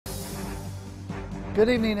Good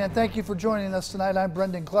evening and thank you for joining us tonight. I'm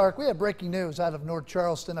Brendan Clark. We have breaking news out of North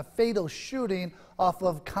Charleston, a fatal shooting off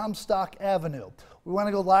of Comstock Avenue. We want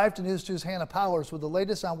to go live to News 2's Hannah Powers with the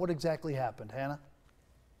latest on what exactly happened. Hannah?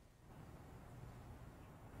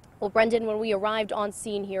 Well, Brendan, when we arrived on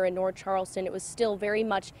scene here in North Charleston, it was still very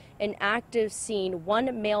much an active scene,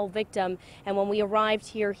 one male victim, and when we arrived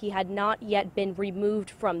here, he had not yet been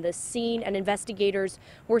removed from the scene, and investigators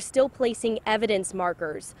were still placing evidence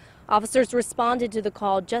markers. Officers responded to the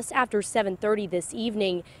call just after 7:30 this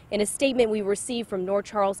evening. In a statement we received from North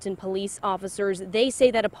Charleston police officers, they say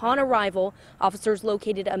that upon arrival, officers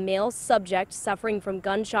located a male subject suffering from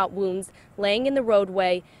gunshot wounds laying in the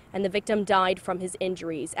roadway, and the victim died from his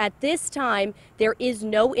injuries. At this time, there is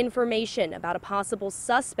no information about a possible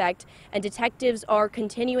suspect, and detectives are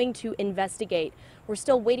continuing to investigate. We're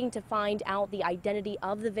still waiting to find out the identity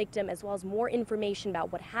of the victim, as well as more information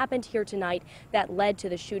about what happened here tonight that led to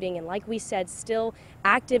the shooting. And like we said, still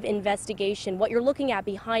active investigation. What you're looking at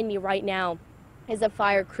behind me right now is a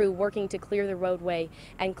fire crew working to clear the roadway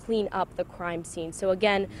and clean up the crime scene. So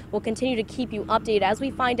again, we'll continue to keep you updated as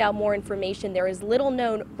we find out more information. There is little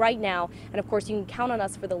known right now, and of course you can count on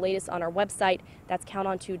us for the latest on our website. That's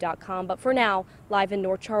counton2.com. But for now, live in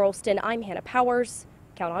North Charleston, I'm Hannah Powers.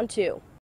 Count on 2.